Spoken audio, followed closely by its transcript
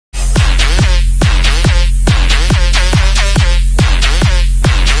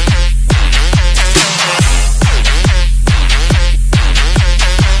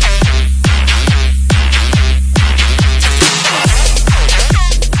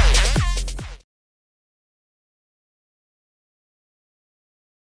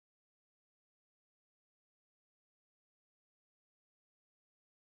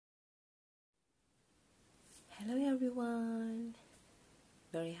Hello everyone!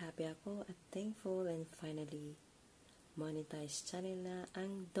 Very happy ako at thankful and finally monetized channel na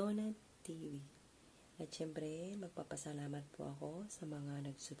ang Donut TV. At syempre, magpapasalamat po ako sa mga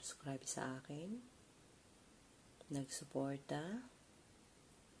nag-subscribe sa akin, nagsuporta,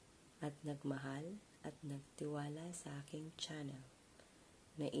 at nagmahal at nagtiwala sa aking channel.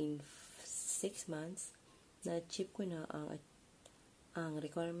 Na in 6 months, na-achieve ko na ang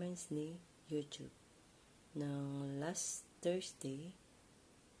requirements ni YouTube. Ng last Thursday,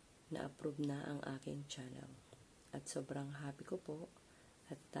 na-approve na ang aking channel. At sobrang happy ko po.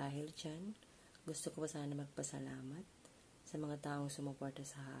 At dahil dyan, gusto ko pa sana magpasalamat sa mga taong sumuporta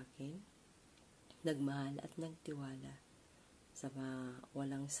sa akin, nagmahal at nagtiwala sa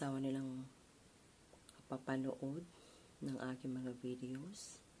walang sawa nilang kapapanood ng aking mga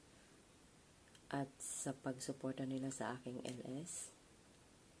videos at sa pagsuporta nila sa aking LS,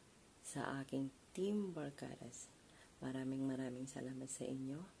 sa aking Team Barkadas. Maraming salamat sa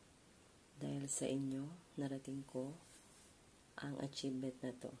inyo. Dahil sa inyo, narating ko ang achievement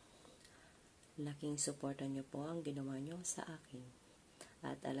na to. Laking suporta nyo po ang ginawa nyo sa akin.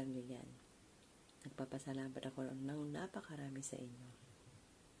 At alam nyo yan, nagpapasalamat ako ng napakarami sa inyo.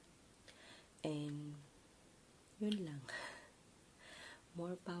 And, yun lang.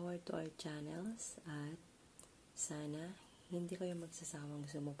 More power to our channels at sana hindi kayo magsasawang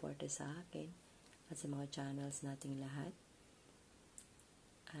sumuporta sa akin at sa mga channels nating lahat.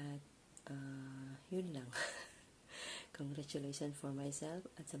 At yun lang. Congratulations for myself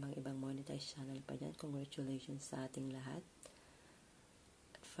at sa mga ibang monetized channel pa dyan. Congratulations sa ating lahat.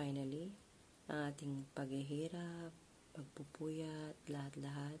 At finally, ang ating paghihirap, pagpupuyat,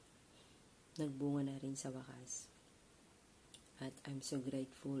 lahat-lahat, nagbunga na rin sa wakas. At I'm so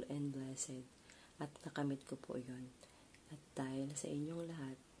grateful and blessed. At nakamit ko po yun. At dahil sa inyong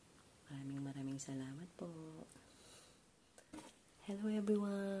lahat, maraming salamat po. Hello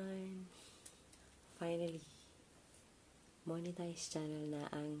everyone! Finally, monetized channel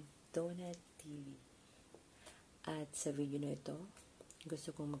na ang Donut TV. At sa video na ito,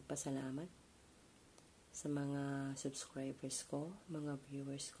 gusto kong magpasalamat sa mga subscribers ko, mga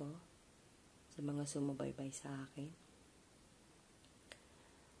viewers ko, sa mga sumubaybay sa akin.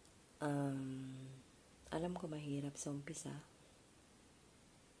 Alam ko mahirap sa umpisa,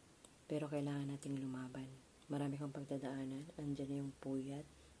 pero kailangan nating lumaban. Marami kang pagdadaanan, andyan yung puyat,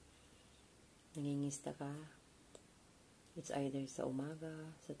 nangingista ka, it's either sa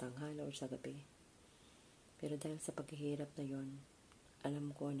umaga, sa tanghali, or sa gabi. Pero dahil sa paghihirap na yon,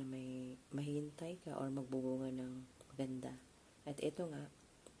 alam ko na may mahintay ka or magbubunga ng maganda. At ito nga,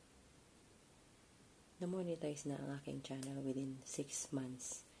 na-monetize na ang aking channel within 6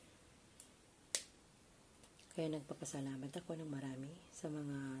 months. Kaya nagpapasalamat ako ng marami sa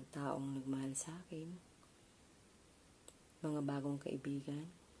mga taong nagmahal sa akin, mga bagong kaibigan.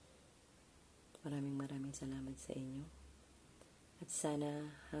 Maraming salamat sa inyo. At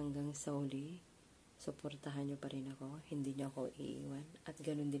sana hanggang sa huli, suportahan nyo pa rin ako. Hindi nyo ako iiwan. At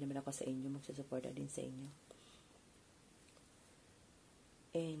ganun din naman ako sa inyo. Magsusuporta din sa inyo.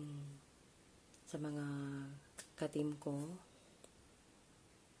 And sa mga ka-team ko,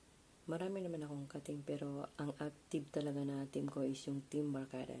 marami naman akong ka-team, pero ang active talaga na team ko is yung Team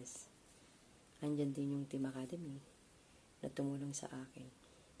Barkadas. Andyan din yung Team Academy na tumulong sa akin.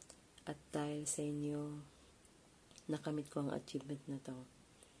 At dahil sa inyo, nakamit ko ang achievement na to.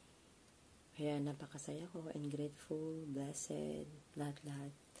 Kaya napakasaya ko and grateful, blessed,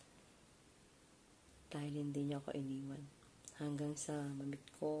 lahat-lahat. Dahil hindi niyo ako iniwan. Hanggang sa mamit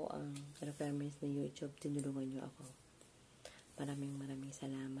ko ang requirements ng YouTube, tinulungan niyo ako. Maraming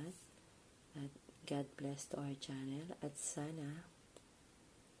salamat. At God bless to our channel. At sana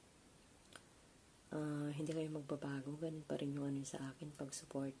hindi kayo magbabago. Ganun pa rin yung ano sa akin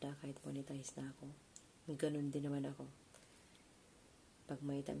pag-suporta kahit monetize na ako. Ganun din naman ako. Pag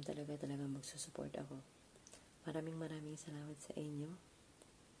may time talaga magsusupport ako. Maraming salamat sa inyo.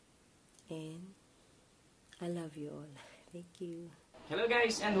 And I love you all. Thank you. Hello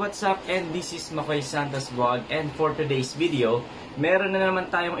guys, and what's up? And this is Makoy Santos Vlog. And for today's video, meron na naman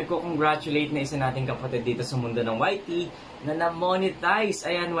tayong i-congratulate na isa nating kapatid dito sa mundo ng YT na na-monetize.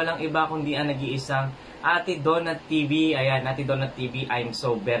 Ayan, walang iba kundi ang nag-iisang Ate Donut TV. Ayan, Ate Donut TV, I'm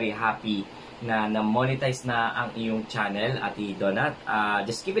so very happy na na-monetize na ang iyong channel, Ate Donut.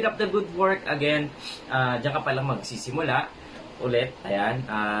 Just keep it up the good work. Again, diyan ka palang magsisimula ulit. Ayan,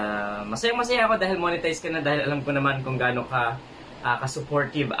 masayang-masaya ako dahil monetize ka na, dahil alam ko naman kung gaano ka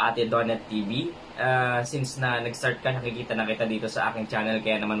ka-supportive Ate Donut TV. Since na nag-start ka, nakikita na kita dito sa aking channel.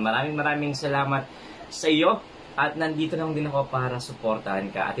 Kaya naman maraming salamat sa iyo. At nandito lang din ako para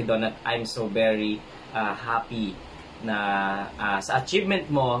suportahan ka. Ate Donut, I'm so very happy na sa achievement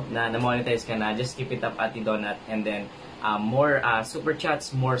mo na na-monetize ka na. Just keep it up, Ate Donat, and then more super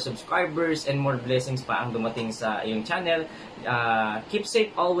chats, more subscribers, and more blessings pa ang dumating sa iyong channel. Keep safe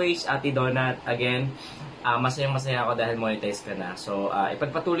always, Ate Donat. Again, masayang-masaya ako dahil monetize ka na. So,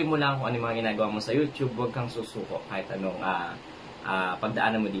 ipagpatuloy mo lang kung ano yung mga ginagawa mo sa YouTube. Huwag kang susuko kahit anong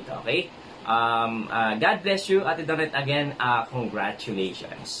pagdaanan mo dito, okay? God bless you, Ate Donat. Again,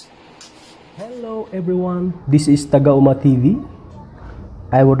 congratulations. Hello everyone, this is Tagauma TV.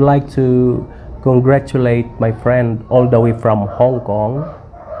 I would like to congratulate my friend all the way from Hong Kong,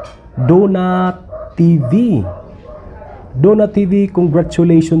 Donut TV. Donut TV,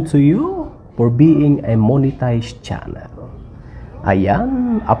 congratulations to you for being a monetized channel.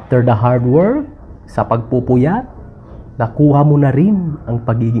 Ayan, after the hard work, sa pagpupuyat, nakuha mo na rin ang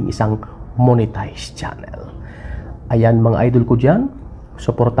pagiging isang monetized channel. Ayan mga idol ko dyan,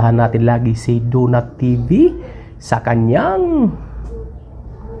 suportahan natin lagi si Donut TV sa kanyang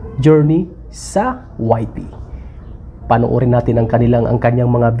journey sa YT. Panoorin natin ang kanyang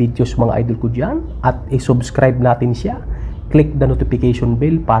mga videos mga idol ko dyan at i-subscribe natin siya. Click the notification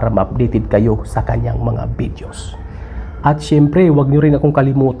bell para ma-updated kayo sa kanyang mga videos. At syempre, huwag nyo rin akong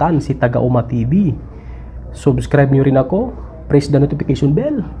kalimutan si Tagauma TV. Subscribe nyo rin ako, press the notification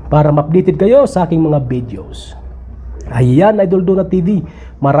bell para ma-updated kayo sa aking mga videos. Ayan, Idol Donut TV,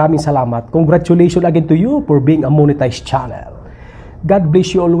 maraming salamat. Congratulations again to you for being a monetized channel. God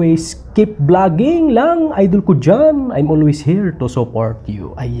bless you always. Keep vlogging lang, idol ko dyan. I'm always here to support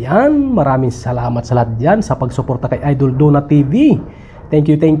you. Ayan, maraming salamat sa lahat dyan sa pagsuporta kay Idol Donut TV. Thank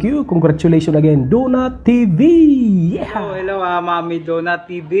you, thank you. Congratulations again, Donut TV. Yeah! Hello, Mami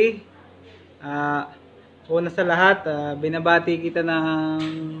Donut TV. Una sa lahat, binabati kita ng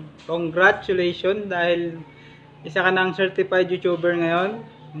congratulations dahil isa ka ng certified YouTuber ngayon.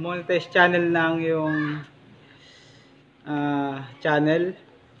 Monetized channel ng yung channel.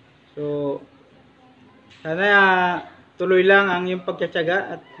 So, sana tuloy lang ang yung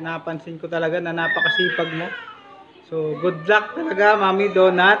pagtsatsaga at napansin ko talaga na napakasipag mo. So, good luck talaga, Mami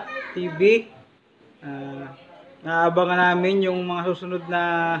Donut TV. Naabangan namin yung mga susunod na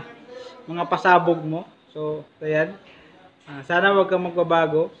mga pasabog mo. So, ayan. Sana wag kang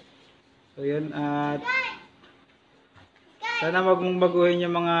magbabago. So, yun. At sana wag mong baguhin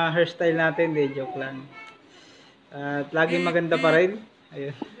yung mga hairstyle natin. Di, joke lang. At laging maganda pa rin.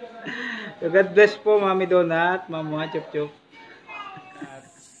 Ayun. So, God bless po, Mami Donut. Mamuha, chup chup.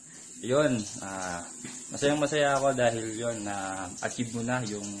 Yun, masayang-masaya ako dahil yun, na-achieve mo na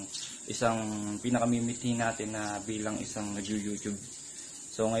yung isang pinakamimiti natin na bilang isang nag-YouTube.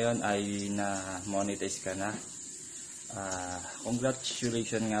 So ngayon ay na-monetize ka na.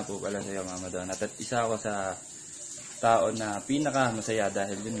 Congratulations nga po pala sa iyo, Mama Donut. At isa ako sa tao na pinaka-masaya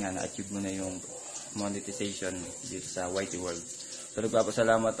dahil yun nga, na-achieve mo na yung monetization dito sa YT World. So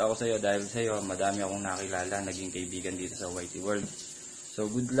nagpapasalamat ako sa iyo dahil sa iyo, madami akong nakilala, naging kaibigan dito sa YT World. So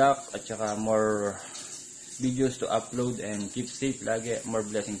good luck at saka more videos to upload and keep safe lagi, more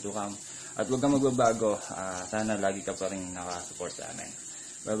blessing to come. At huwag kang magbabago, sana lagi ka pa rin nakasupport sa amin.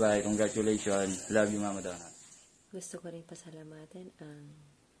 Bye bye, congratulations, love you Mama Donut. Gusto ko rin pasalamatan ang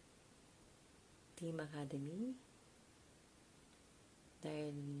Team Academy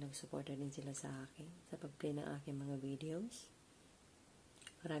dahil nagsuporta din sila sa akin sa pag-play ng aking mga videos.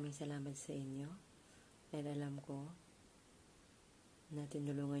 Maraming salamat sa inyo dahil alam ko na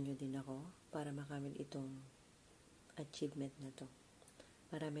tinulungan nyo din ako para makamit itong achievement na to.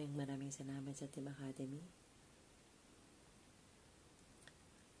 Maraming salamat sa Team Academy.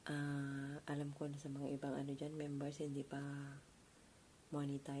 Alam ko na sa mga ibang members hindi pa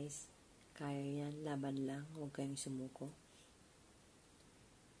monetize. Kaya yan, laban lang, huwag kayong sumuko.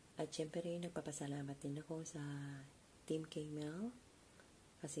 At syempre nagpapasalamat din ako sa Team K-Mel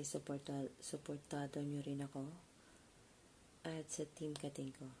kasi supportado nyo rin ako. At sa Team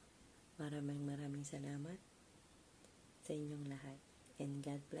Katingko, maraming salamat sa inyong lahat. And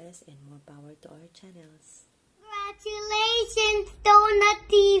God bless and more power to our channels. Congratulations, Donut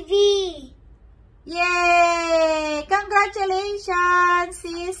TV! Yay! Congratulations,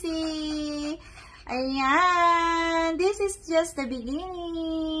 Sisi! Ayan, this is just the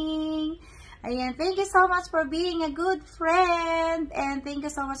beginning. Ayan, thank you so much for being a good friend. And thank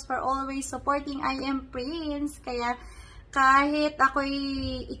you so much for always supporting I Am Prince. Kaya, kahit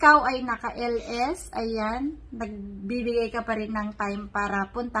ikaw ay naka-LS, ayan, nagbibigay ka pa rin ng time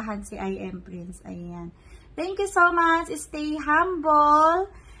para puntahan si I Am Prince. Ayan. Thank you so much. Stay humble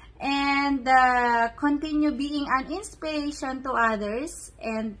and continue being an inspiration to others.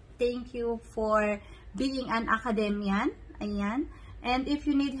 And thank you for being an academician. Ayan. And if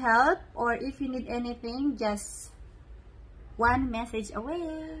you need help or if you need anything, just one message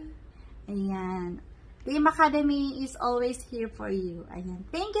away. Ayan. Team Academy is always here for you. Ayan.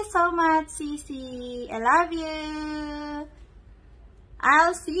 Thank you so much, Sisi. I love you.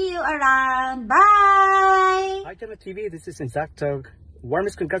 I'll see you around. Bye! Hi, Channel TV. This is Inzactog.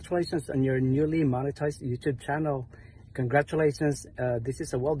 Warmest congratulations on your newly monetized YouTube channel. Congratulations. This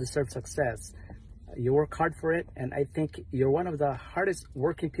is a well-deserved success. You work hard for it, and I think you're one of the hardest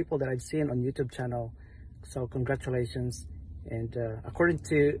working people that I've seen on YouTube channel. So congratulations. And according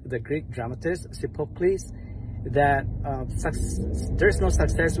to the Greek dramatist Sophocles, that there's no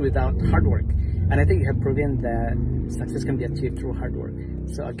success without hard work. And I think you have proven that success can be achieved through hard work.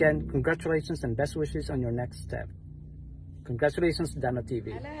 So again, congratulations and best wishes on your next step. Congratulations, Donna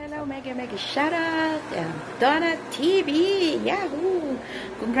TV. Hello, mega shout out, Donna TV, yahoo!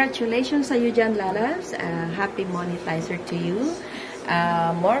 Congratulations sa iyo dyan, lalabs. Happy monetizer to you.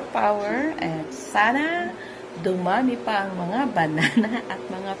 More power, at sana dumami pa ang mga banana at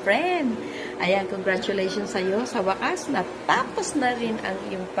mga friend. Ayan, congratulations sa iyo. Sa wakas, natapos na rin ang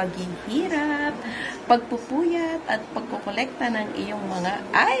iyong paghihirap, pagpupuyat, at pagkukolekta ng iyong mga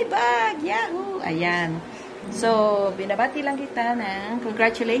iBag. Yahoo! Ayan. So, binabati lang kita ng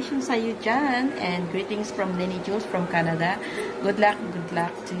congratulations sa iyo dyan, and greetings from Lenny Jules from Canada. Good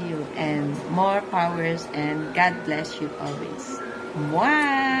luck to you, and more powers, and God bless you always.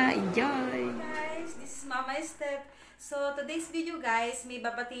 Mwah! Enjoy! Guys, this is Mama Step. So, today's video guys, may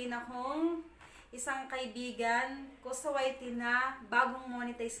babatiin akong isang kaibigan ko sa YT na bagong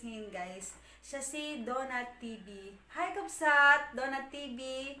monetize ngayon guys. Siya si Donut TV. Hi Kapsat! Donut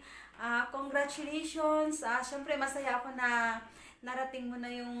TV! Congratulations! Siyempre, masaya ako na narating mo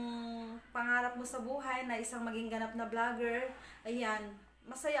na yung pangarap mo sa buhay na isang maging ganap na vlogger. Ayan.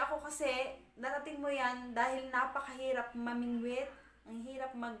 Masaya ako kasi narating mo yan dahil napakahirap mamingwit. Ang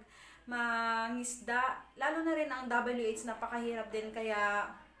hirap mangisda. Lalo na rin ang WH, napakahirap din. Kaya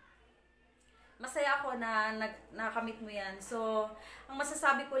masaya ako na nakamit mo yan. So, ang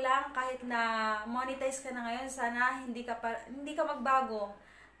masasabi ko lang, kahit na monetize ka na ngayon, sana hindi ka magbago.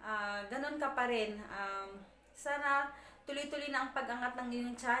 Ganon ka pa rin. Sana tuloy-tuloy na ang pag-angat ng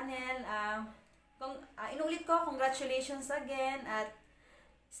iyong channel. Inulit ko, congratulations again, at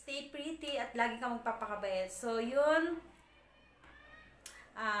stay pretty at lagi ka magpapakabayat. So, yun.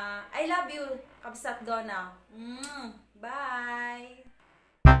 I love you, Kabsat Donna. Bye!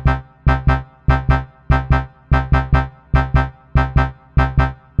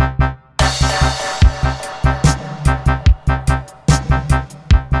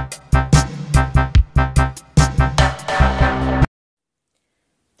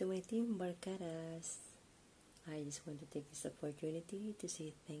 To my team Barcadas, I just want to take this opportunity to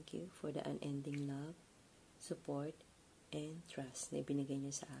say thank you for the unending love, support, and trust na ibinigay niyo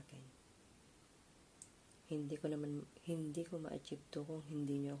sa akin. Hindi ko ma-achieve to kung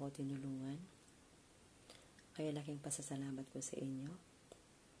hindi niyo ako tinulungan. Kaya laking pasasalamat ko sa inyo.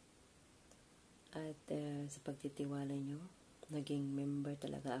 At sa pagtitiwala niyo, naging member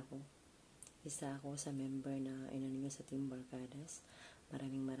talaga ako. Isa ako sa member na inano niyo sa Team Barcadas.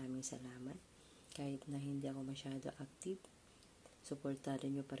 Maraming salamat. Kahit na hindi ako masyado active,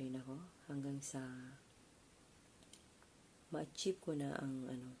 suportado nyo pa rin ako hanggang sa ma-achieve ko na ang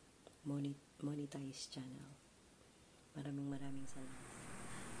monetized channel. Maraming salamat.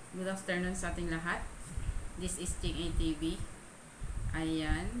 Good afternoon sa ating lahat. This is Ting TV.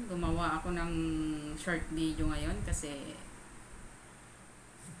 Ayan, gumawa ako ng short video ngayon kasi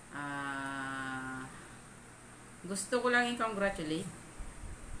gusto ko lang i-congratulate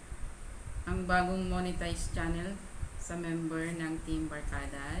ang bagong monetized channel sa member ng Team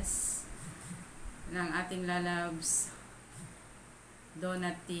Barcadas ng ating lalabs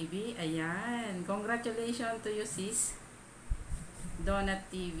Donut TV. Ayan, congratulations to you sis Donut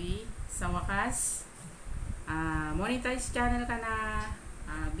TV. Sa wakas, monetized channel ka na.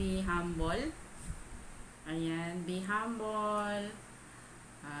 Be humble. Ayan, be humble.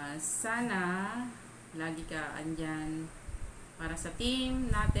 Sana lagi ka andyan para sa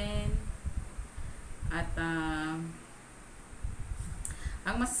team natin. At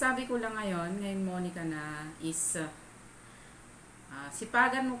ang masasabi ko lang ngayon Monica, na is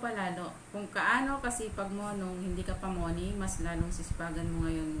sipagan mo pa lalo. Kung kaano kasipag mo nung hindi ka pa Moni, mas lalong sisipagan mo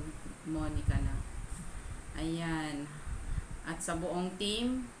ngayon Monica na. Ayan. At sa buong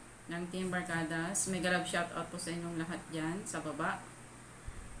team ng Team Barcadas, mega love shoutout po sa inyong lahat dyan sa baba.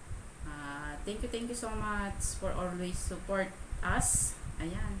 Thank you so much for always support us.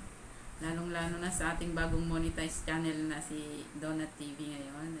 Ayan. Lalong-lalo na sa ating bagong monetized channel na si Donut TV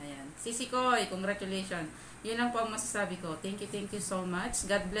ngayon. Ayan. Sisi Koy, congratulations. Yun lang po ang masasabi ko. Thank you so much.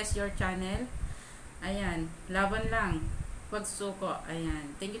 God bless your channel. Ayan. Laban lang. Huwag suko.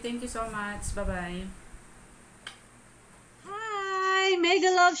 Ayan. Thank you so much. Bye-bye. Hi! Mega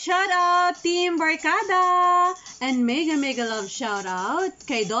love shout out Team Barkada! And mega love shout out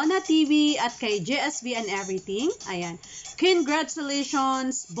kay Donna TV at kay JSB and everything. Ayan.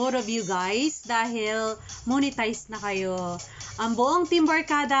 Congratulations both of you guys dahil monetized na kayo. Ang buong Team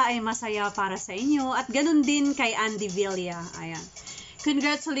Barkada ay masaya para sa inyo at ganun din kay Andy Villa. Ayan.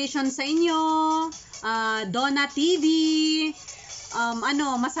 Congratulations sa inyo, Donna TV.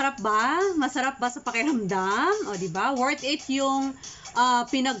 Masarap ba? Masarap ba sa pakiramdam? O, di ba? Worth it yung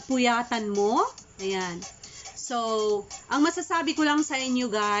pinagpuyatan mo. Ayan. So, ang masasabi ko lang sa inyo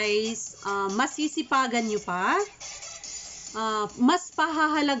guys, masisipagan nyo pa. Mas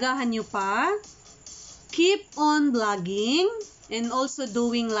pahahalagahan nyo pa. Keep on vlogging and also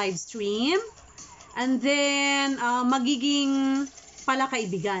doing live stream. And then, magiging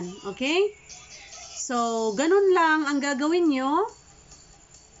palakaibigan. Okay? So, ganun lang ang gagawin nyo.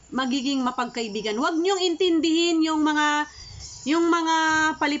 Magiging mapagkaibigan. Huwag nyong intindihin yung mga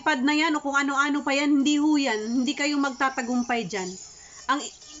palipad na yan o kung ano-ano pa yan. Hindi ho yan. Hindi kayo magtatagumpay dyan.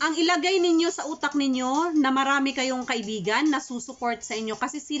 Ang ilagay ninyo sa utak ninyo na marami kayong kaibigan na susuport sa inyo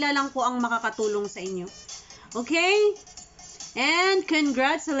kasi sila lang po ang makakatulong sa inyo. Okay? And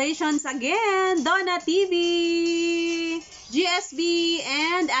congratulations again, Donna TV, GSB,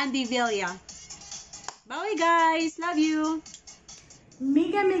 and Andy Villa. Bye guys! Love you!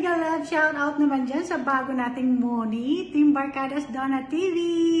 Mega love shout out naman dyan sa bago nating Moni, Team Barkadas Donna TV.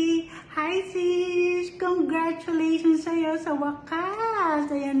 Hi sis! Congratulations sa'yo sa wakas!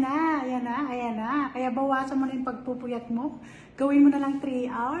 Ayan na. Kaya bawasan mo na yung pagpupuyat mo. Gawin mo na lang 3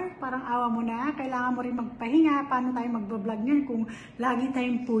 hours, parang awa mo na. Kailangan mo rin magpahinga. Paano tayo magbablog nyo kung lagi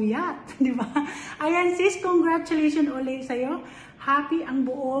tayong puyat? Di ba? Ayan sis, congratulations ulit sa'yo. Happy ang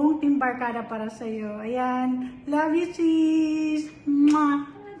buong Team Barkada para sa'yo. Ayan. Love you sis! Mwah!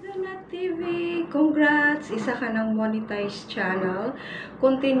 Donut TV, congrats! Isa ka ng monetized channel.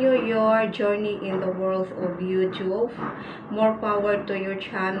 Continue your journey in the world of YouTube. More power to your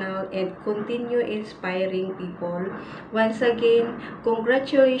channel and continue inspiring people. Once again,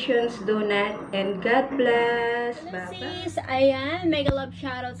 congratulations Donut and God bless! Bye-bye! Sis, ayan, mega love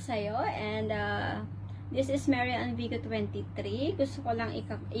shoutout sa'yo and this is Mary Ann Vigo 23. Gusto ko lang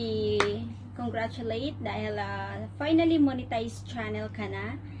i-congratulate dahil finally monetized channel ka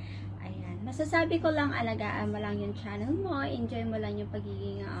na. Masasabi ko lang, alagaan mo lang yung channel mo, enjoy mo lang yung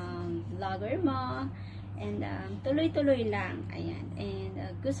pagiging vlogger mo, and tuloy-tuloy lang. Ayan.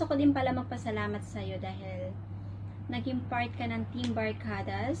 And gusto ko din pala magpasalamat sa iyo dahil naging part ka ng Team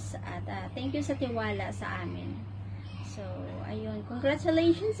Barkadas at thank you sa tiwala sa amin. So, ayun.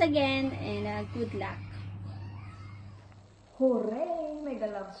 Congratulations again and good luck. Hooray! Mega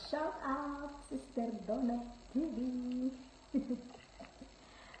love shout out, Sister Donut TV.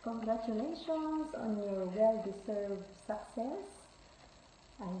 Congratulations on your well-deserved success.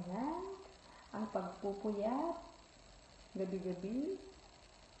 Ayan, ang pagpupuyat, gabi-gabi,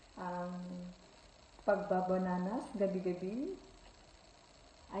 ang pagbabananas, gabi-gabi,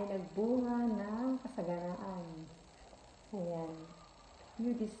 ay nagbunga ng kasaganaan. Ayan,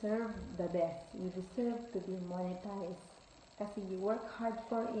 you deserve the best. You deserve to be monetized kasi you work hard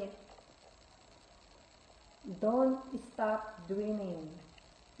for it. Don't stop dreaming.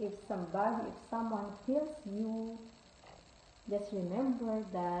 If someone feels you, just remember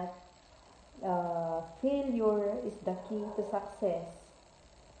that failure is the key to success.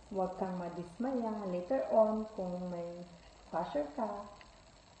 Huwag kang madismaya. Later on, kung may pressure ka,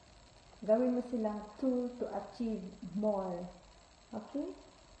 gawin mo silang tool to achieve more. Okay?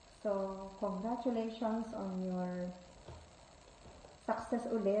 So, congratulations on your success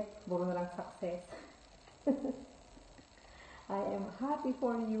ulit. Puro na lang success. I am happy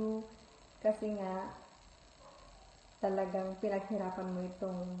for you kasi nga talagang pinaghirapan mo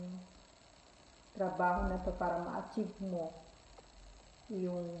itong trabaho na to para ma-achieve mo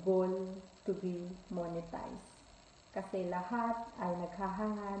yung goal to be monetized. Kasi lahat ay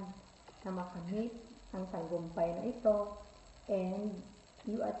naghahangad na makamit ang tagumpay na ito and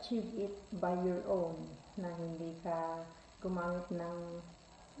you achieve it by your own na hindi ka gumamit ng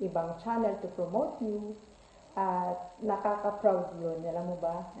ibang channel to promote you. At nakaka-proud yun. Alam mo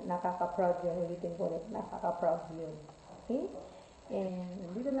ba? Nakaka-proud yun. Ulitin ko ulit. Nakaka-proud yun. Okay?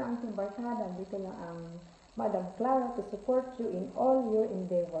 And dito lang ang Team Barkada. Dito lang ang Madam Clara to support you in all your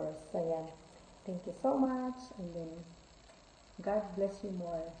endeavors. Ayan. Thank you so much. And then, God bless you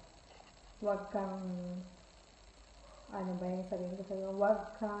more. wag kang, ano ba yung sabihin ko sa'yo,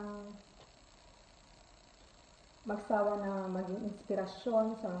 wag kang magsawa na maging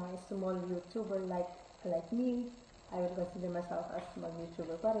inspirasyon sa mga small YouTuber like me. I will consider myself as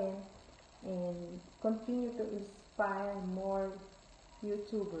mag-YouTuber pa rin. And continue to inspire more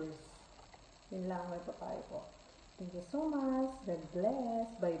YouTubers. Yun lang ang mapapayo ko. Thank you so much. God bless.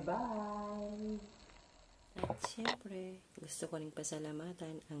 Bye-bye. At syempre, gusto ko rin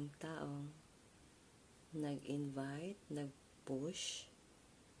pasalamatan ang taong nag-invite, nag-push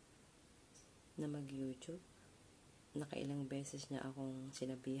na mag-YouTube. Nakailang beses niya akong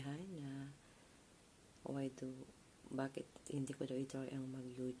sinabihan na bakit hindi ko daw i-try ang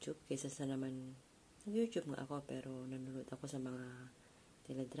mag-YouTube kaysa sa naman nag-YouTube nga ako pero nanonood ako sa mga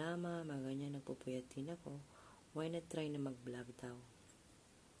teledrama, mga ganyan, nagpupuyat din ako. Why not try na mag-vlog daw?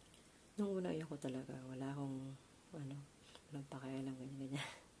 Nung una ayoko talaga, wala akong walang pakialam,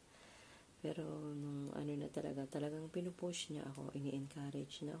 ganyan. Pero nung na talagang pinupush niya ako,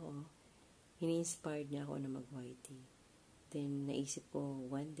 ini-encourage na ako, ini-inspired niya ako na mag-YT. Then naisip ko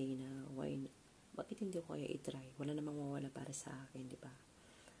one day na bakit hindi ko kaya i-try? Wala namang mawala para sa akin, di ba?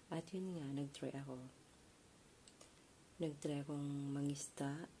 At yun nga, nag-try ako. Nag-try akong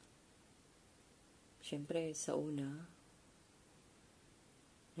mangista. Syempre, sa una,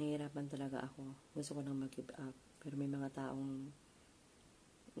 nahihirapan talaga ako. Gusto ko nang mag-give up. Pero may mga taong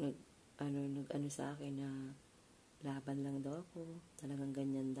nag-ano sa akin na laban lang daw ako. Talagang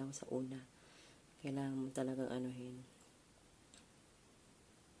ganyan daw sa una. Kailangan mo talagang anuhin.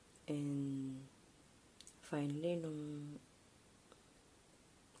 And finally, nung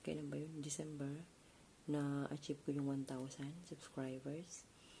kailan ba yun? December, na-achieve ko yung 1,000 subscribers.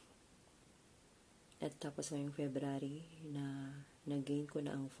 At tapos ngayong February, na-gain ko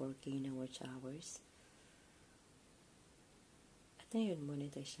na ang 4K na watch hours. At ngayon,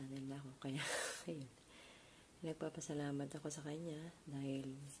 monetized channel na ako. Kaya, ayun. Nagpapasalamat ako sa kanya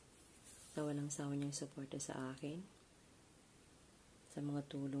dahil sa walang sawa niyang suporta sa akin, sa mga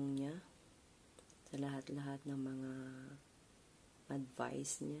tulong niya, sa lahat-lahat ng mga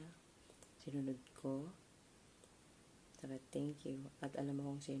advice niya, sinunod ko. Saka thank you. At alam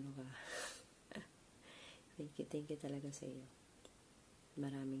mo kung sino ka. Thank you talaga sa iyo.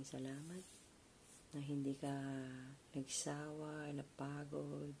 Maraming salamat na hindi ka nagsawa,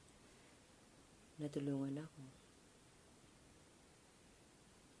 napagod, natulungan ako.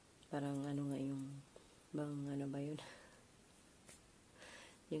 Parang nga yung ano ba yun?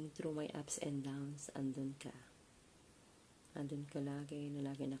 Yung through my ups and downs, andun ka. Andun ka lagi, na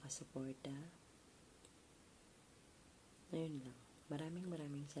lagi nakasuporta. Ayun lang.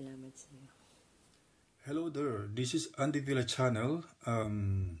 Maraming salamat sa iyo. Hello there, this is Andy Villa channel.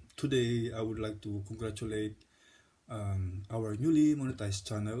 Today I would like to congratulate our newly monetized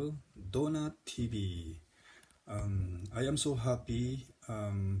channel, Donut TV. I am so happy,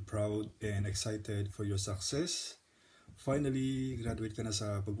 proud, and excited for your success. Finally, graduate ka na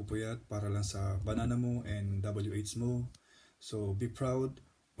sa pagpupuyat para lang sa banana mo and WH mo. So, be proud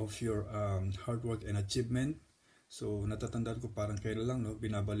of your hard work and achievement. So, natatandaan ko parang kailan lang, no,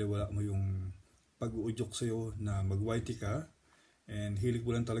 binabaliwala mo yung pag-uudyok sa'yo na mag-YT ka. And hilig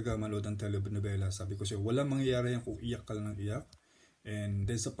mo lang talaga manood ng telenovela. Sabi ko sa'yo, walang mangyayari yan kung iyak ka lang ng iyak. And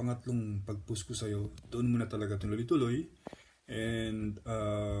then sa pangatlong pag-push ko sa'yo, doon mo na talaga tuloy-tuloy. And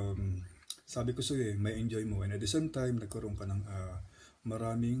sabi ko sa'yo, may enjoy mo. And at the same time, nagkaroon ka ng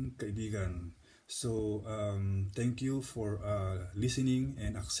maraming kaibigan. So, thank you for listening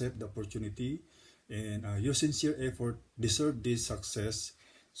and accept the opportunity. And your sincere effort deserve this success.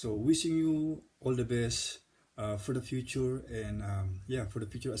 So, wishing you all the best for the future. And for the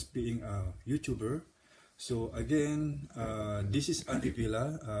future as being a YouTuber. So, again, this is Andy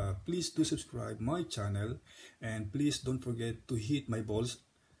Villa. Please do subscribe my channel. And please don't forget to hit my balls.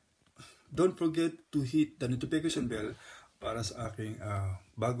 Don't forget to hit the notification bell para sa aking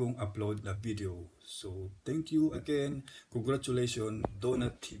bagong upload na video. So, thank you again. Congratulations,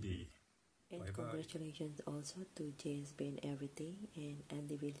 Donut TV. And congratulations also to JSB and Everything and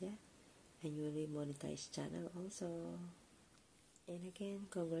Andy Villa, a newly monetized channel also. And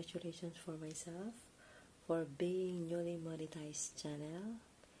again, congratulations for myself for being newly monetized channel.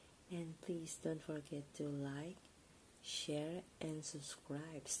 And please don't forget to like, share, and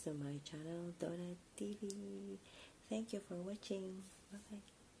subscribe to my channel, Donut TV. Thank you for watching.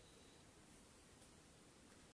 Bye-bye.